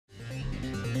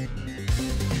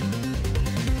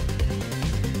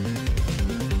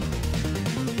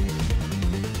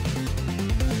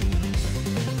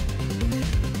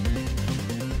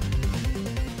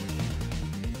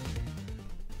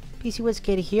PC Wiz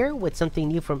Kid here with something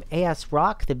new from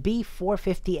ASRock, the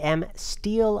B450M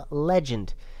Steel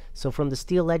Legend. So from the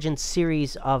Steel Legend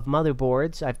series of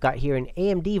motherboards, I've got here an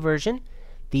AMD version,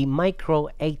 the micro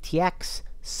ATX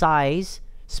size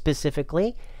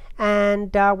specifically,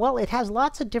 and well, it has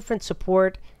lots of different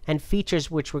support and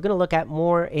features which we're going to look at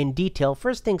more in detail.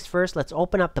 First things first, let's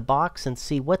open up the box and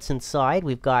see what's inside.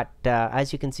 We've got,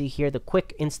 as you can see here, the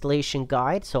quick installation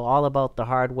guide, so all about the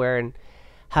hardware and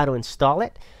how to install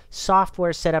it.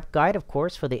 Software setup guide, of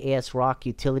course, for the ASRock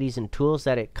utilities and tools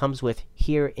that it comes with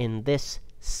here in this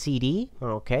CD.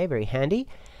 Okay, very handy.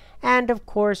 And of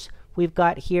course, we've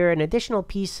got here an additional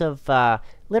piece of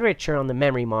literature on the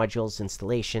memory modules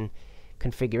installation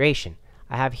configuration.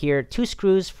 I have here 2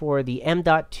 screws for the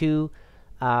M.2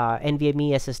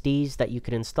 NVMe SSDs that you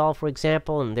can install, for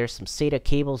example, and there's some SATA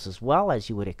cables as well, as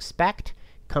you would expect,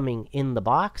 coming in the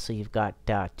box. So you've got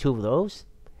 2 of those.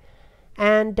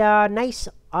 And nice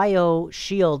I/O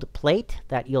shield plate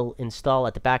that you'll install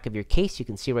at the back of your case. You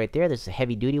can see right there, this is a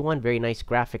heavy-duty one. Very nice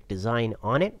graphic design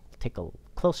on it. Take a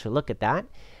closer look at that.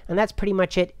 And that's pretty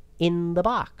much it in the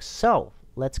box. So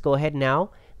let's go ahead now,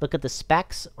 look at the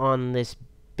specs on this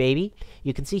baby.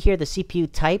 You can see here the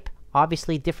CPU type.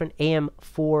 Obviously, different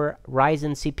AM4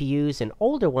 Ryzen CPUs and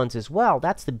older ones as well.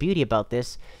 That's the beauty about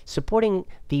this. Supporting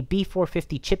the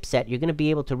B450 chipset, you're going to be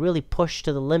able to really push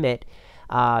to the limit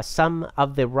some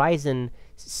of the Ryzen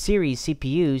series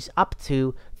CPUs up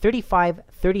to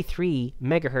 33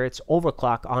 megahertz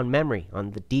overclock on memory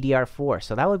on the DDR4.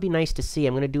 So that would be nice to see.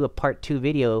 I'm going to do a part 2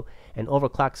 video and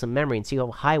overclock some memory and see how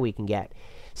high we can get.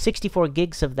 64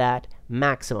 gigs of that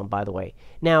maximum, by the way.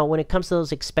 Now, when it comes to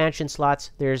those expansion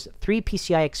slots, there's 3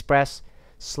 PCI Express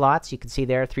slots. You can see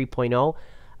there, 3.0.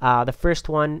 The first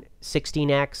one,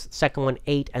 16x, second one,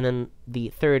 8, and then the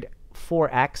third,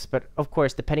 4x. But of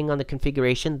course, depending on the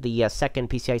configuration, the second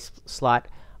PCI slot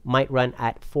might run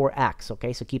at 4x.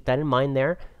 Okay, so keep that in mind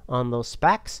there on those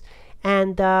specs.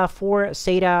 And 4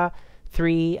 SATA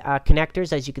 3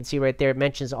 connectors, as you can see right there. It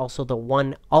mentions also the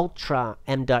 1 Ultra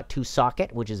M.2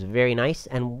 socket, which is very nice,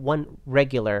 and 1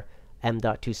 regular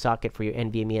M.2 socket for your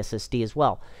NVMe SSD as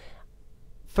well.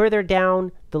 Further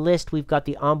down the list, we've got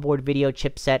the onboard video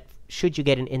chipset, should you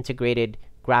get an integrated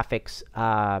graphics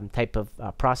type of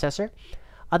processor.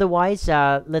 Otherwise,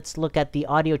 let's look at the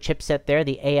audio chipset there,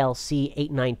 the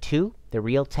ALC892, the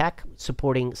Realtek,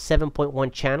 supporting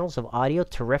 7.1 channels of audio,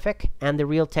 terrific, and the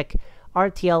Realtek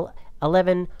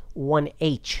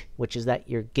RTL111H, which is that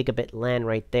your gigabit LAN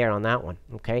right there on that one.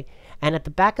 Okay, and at the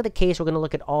back of the case, we're going to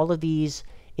look at all of these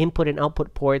input and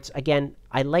output ports. Again,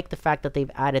 I like the fact that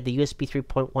they've added the USB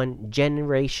 3.1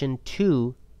 Generation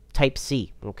 2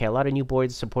 Type-C. Okay, a lot of new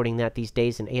boards supporting that these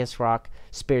days, and ASRock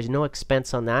spares no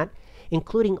expense on that,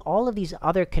 including all of these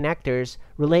other connectors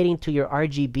relating to your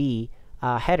RGB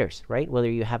headers, right? Whether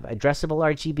you have addressable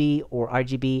RGB or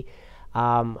RGB.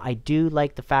 I do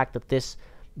like the fact that this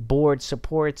board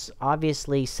supports,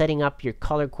 obviously, setting up your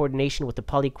color coordination with the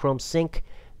polychrome sync,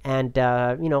 and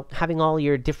you know, having all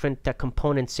your different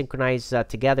components synchronized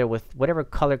together with whatever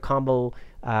color combo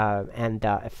and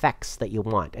effects that you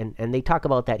want. And they talk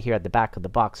about that here at the back of the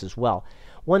box as well.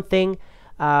 One thing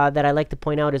that I like to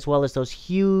point out as well is those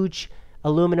huge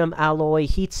aluminum alloy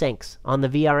heat sinks on the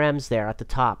VRMs there at the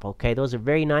top. Okay, those are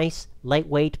very nice,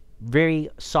 lightweight, very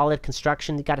solid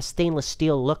construction. You got a stainless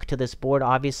steel look to this board.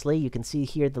 Obviously, you can see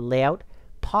here the layout.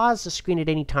 Pause the screen at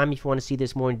any time if you want to see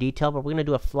this more in detail, but we're going to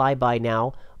do a flyby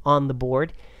now on the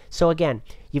board. So again,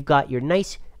 you've got your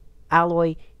nice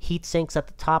alloy heat sinks at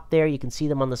the top there. You can see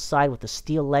them on the side with the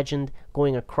Steel Legend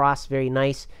going across. Very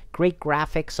nice. Great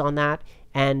graphics on that,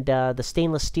 and the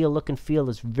stainless steel look and feel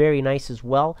is very nice as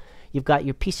well. You've got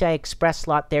your PCI Express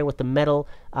slot there with the metal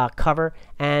cover,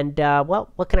 and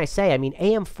well, what can I say? I mean,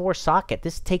 AM4 socket,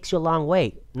 this takes you a long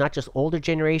way. Not just older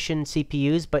generation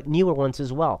CPUs, but newer ones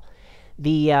as well.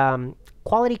 The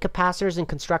quality capacitors in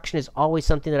construction is always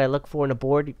something that I look for in a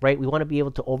board, right? We want to be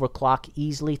able to overclock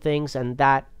easily things, and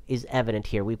that is evident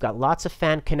here. We've got lots of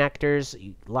fan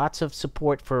connectors, lots of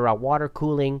support for water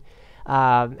cooling,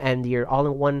 and your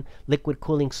all-in-one liquid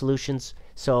cooling solutions.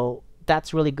 So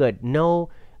that's really good. No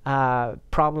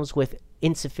problems with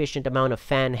insufficient amount of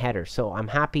fan header. So I'm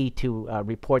happy to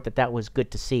report that that was good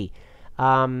to see.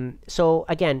 So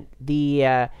again,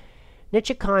 the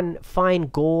Nichicon fine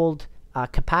gold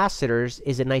capacitors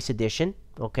is a nice addition.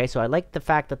 Okay, so I like the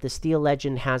fact that the Steel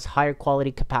Legend has higher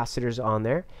quality capacitors on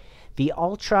there. The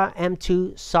Ultra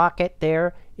M2 socket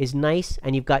there is nice,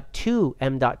 and you've got 2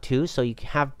 M.2, so you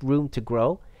have room to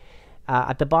grow.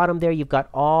 At the bottom there, you've got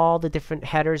all the different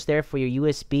headers there for your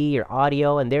USB, your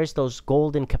audio, and there's those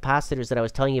golden capacitors that I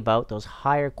was telling you about, those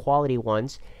higher quality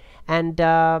ones. And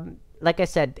like I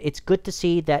said, it's good to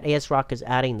see that ASRock is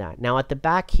adding that. Now at the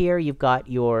back here, you've got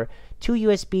your two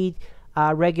USB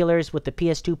regulars with the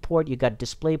PS2 port. You got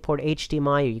DisplayPort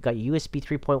HDMI. You got USB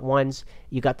 3.1s.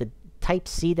 You got the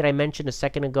Type-C that I mentioned a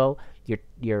second ago. Your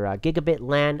Gigabit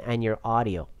LAN and your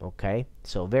audio. Okay,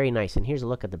 so very nice. And here's a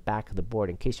look at the back of the board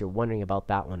in case you're wondering about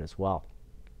that one as well.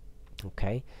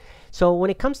 Okay, so when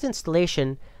it comes to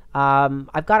installation,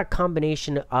 I've got a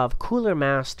combination of Cooler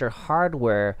Master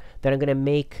hardware that I'm going to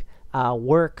make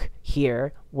work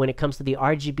here when it comes to the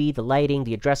RGB, the lighting,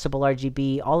 the addressable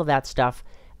RGB, all of that stuff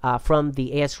from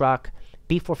the ASRock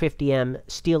B450M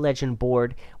Steel Legend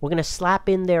board. We're going to slap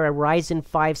in there a Ryzen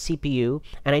 5 CPU,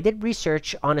 and I did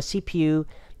research on a CPU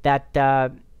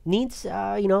that needs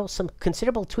you know, some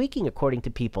considerable tweaking according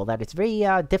to people, that it's very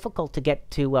difficult to get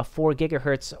to 4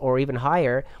 gigahertz or even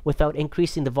higher without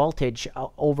increasing the voltage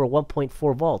over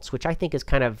 1.4 volts, which I think is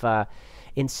kind of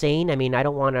insane. I mean, I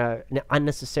don't want to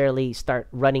unnecessarily start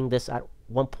running this at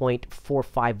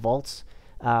 1.45 volts,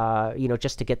 you know,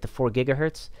 just to get the 4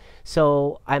 gigahertz.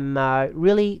 So I'm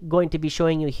really going to be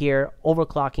showing you here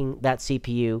overclocking that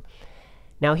CPU.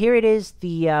 Now here it is,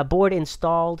 the board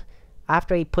installed.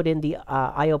 After I put in the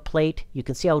I/O plate, you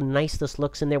can see how nice this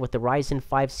looks in there with the Ryzen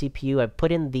 5 CPU. I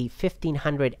put in the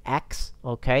 1500X.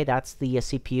 Okay, that's the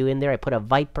CPU in there. I put a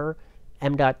Viper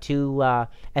M.2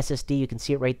 SSD. You can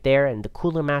see it right there, and the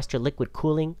Cooler Master liquid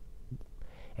cooling,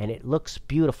 and it looks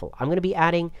beautiful. I'm going to be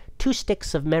adding 2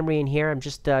 sticks of memory in here. I'm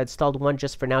just installed one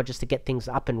just for now, just to get things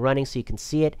up and running so you can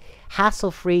see it.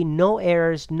 Hassle-free, no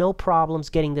errors, no problems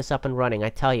getting this up and running. I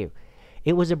tell you,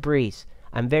 it was a breeze.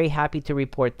 I'm very happy to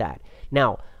report that.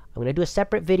 Now, I'm going to do a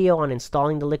separate video on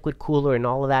installing the liquid cooler and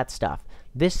all of that stuff.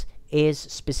 This is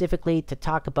specifically to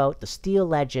talk about the Steel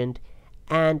Legend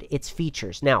and its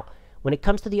features. Now, when it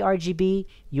comes to the RGB,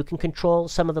 you can control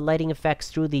some of the lighting effects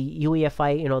through the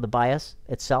UEFI, you know, the BIOS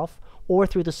itself, or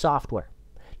through the software.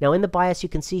 Now, in the BIOS, you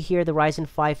can see here the Ryzen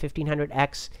 5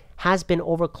 1500X has been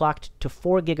overclocked to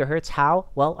 4 gigahertz. How?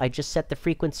 Well, I just set the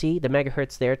frequency, the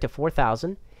megahertz there, to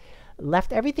 4000.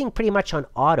 Left everything pretty much on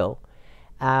auto.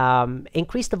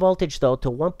 Increased the voltage though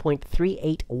to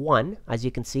 1.381, as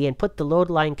you can see, and put the load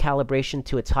line calibration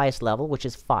to its highest level, which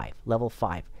is 5, level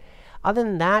 5. Other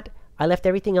than that, I left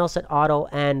everything else at auto,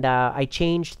 and I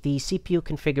changed the CPU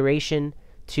configuration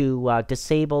to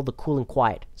disable the cool and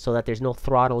quiet so that there's no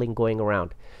throttling going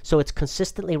around. So it's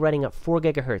consistently running at 4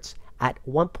 gigahertz at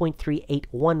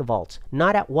 1.381 volts,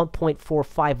 not at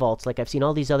 1.45 volts like I've seen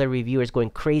all these other reviewers going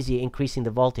crazy increasing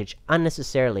the voltage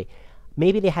unnecessarily.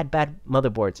 Maybe they had bad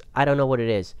motherboards. I don't know what it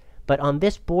is. But on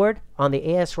this board, on the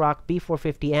ASRock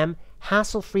B450M,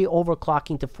 hassle-free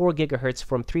overclocking to 4 gigahertz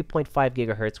from 3.5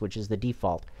 gigahertz, which is the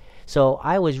default. So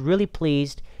I was really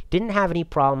pleased. Didn't have any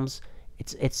problems.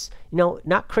 It's you know,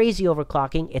 not crazy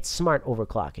overclocking. It's smart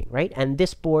overclocking, right? And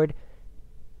this board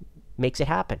makes it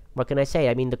happen. What can I say?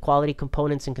 I mean, the quality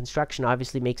components and construction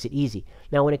obviously makes it easy.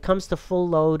 Now, when it comes to full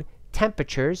load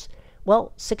temperatures,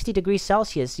 well, 60 degrees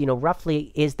Celsius, you know,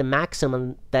 roughly is the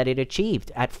maximum that it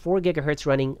achieved at 4 gigahertz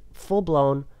running full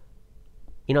blown.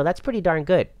 You know, that's pretty darn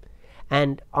good.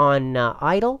 And on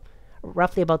idle,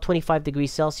 roughly about 25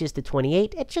 degrees Celsius to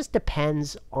 28. It just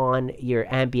depends on your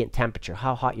ambient temperature,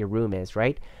 how hot your room is,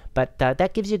 right? But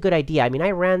that gives you a good idea. I mean,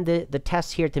 I ran the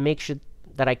tests here to make sure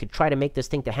that I could try to make this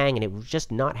thing to hang, and it would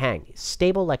just not hang. It's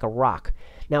stable like a rock.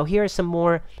 Now, here are some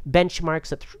more benchmarks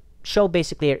that show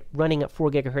basically it running at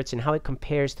 4 gigahertz and how it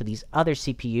compares to these other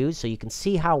CPUs, so you can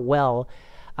see how well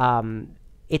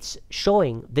it's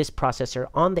showing this processor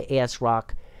on the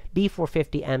ASRock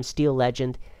B450M Steel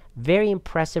Legend. Very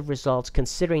impressive results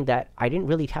considering that I didn't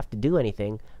really have to do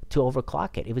anything to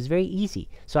overclock it. It was very easy.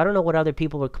 So I don't know what other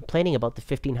people were complaining about the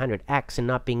 1500X and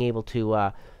not being able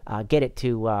to get it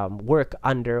to work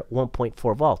under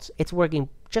 1.4 volts. It's working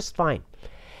just fine.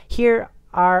 Here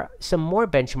are some more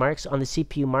benchmarks on the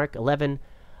CPU Mark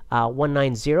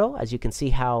 11190. As you can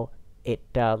see how it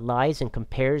lies and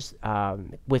compares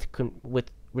with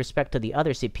respect to the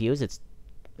other CPUs.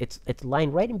 It's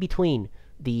lying right in between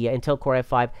the Intel Core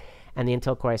i5 and the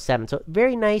Intel Core i7. So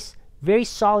very nice, very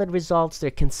solid results. They're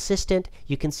consistent.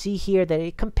 You can see here that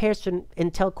it compares to an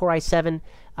Intel Core i7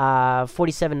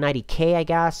 4790K, I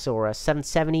guess, or a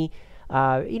 770.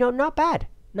 You know, not bad.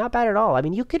 Not bad at all. I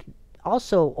mean, you could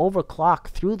also overclock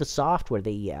through the software.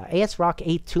 The ASRock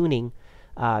 8 tuning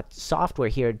software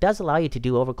here does allow you to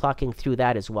do overclocking through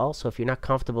that as well. So if you're not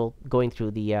comfortable going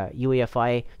through the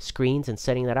UEFI screens and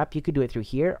setting that up, you could do it through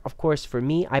here. Of course, for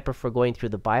me, I prefer going through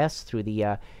the BIOS, through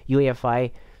the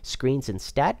UEFI screens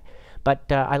instead.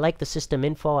 But I like the system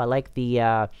info. I like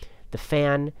the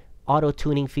fan auto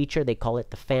tuning feature. They call it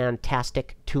the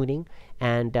fantastic tuning.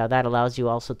 and that allows you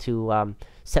also to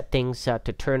set things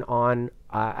to turn on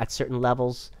at certain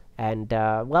levels. And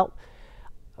well,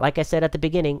 like I said at the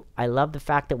beginning, I love the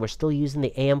fact that we're still using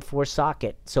the AM4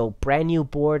 socket. So brand new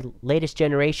board, latest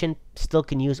generation, still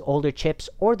can use older chips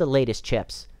or the latest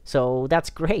chips. So that's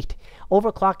great.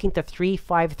 Overclocking to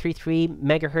 3533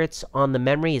 megahertz on the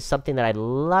memory is something that I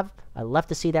love. I love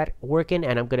to see that working,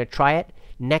 and I'm going to try it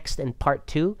next in part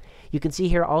 2. You can see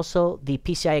here also the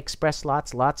PCI Express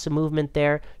slots, lots of movement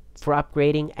there for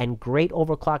upgrading, and great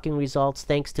overclocking results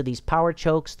thanks to these power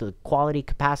chokes, the quality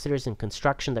capacitors and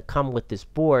construction that come with this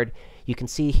board. You can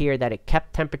see here that it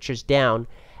kept temperatures down,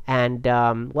 and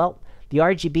well, the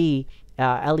RGB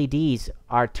LEDs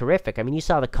are terrific. I mean, you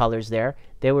saw the colors there.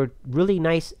 They were really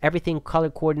nice, everything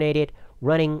color coordinated,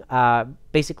 running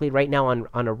basically right now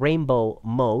on a rainbow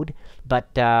mode.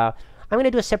 But I'm going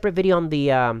to do a separate video on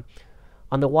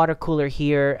the water cooler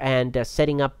here, and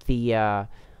setting up the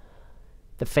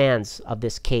fans of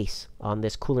this case, on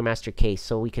this Cooler Master case,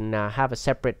 so we can have a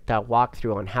separate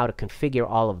walkthrough on how to configure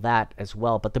all of that as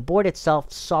well. But the board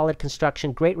itself, solid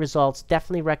construction, great results,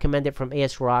 definitely recommend it from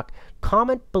ASRock.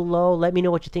 Comment below, let me know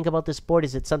what you think about this board.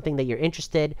 Is it something that you're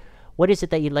interested? What is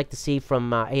it that you'd like to see from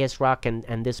ASRock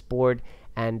and this board,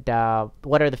 and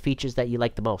what are the features that you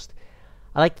like the most?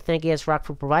 I'd like to thank ASRock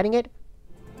for providing it,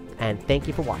 and thank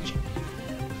you for watching.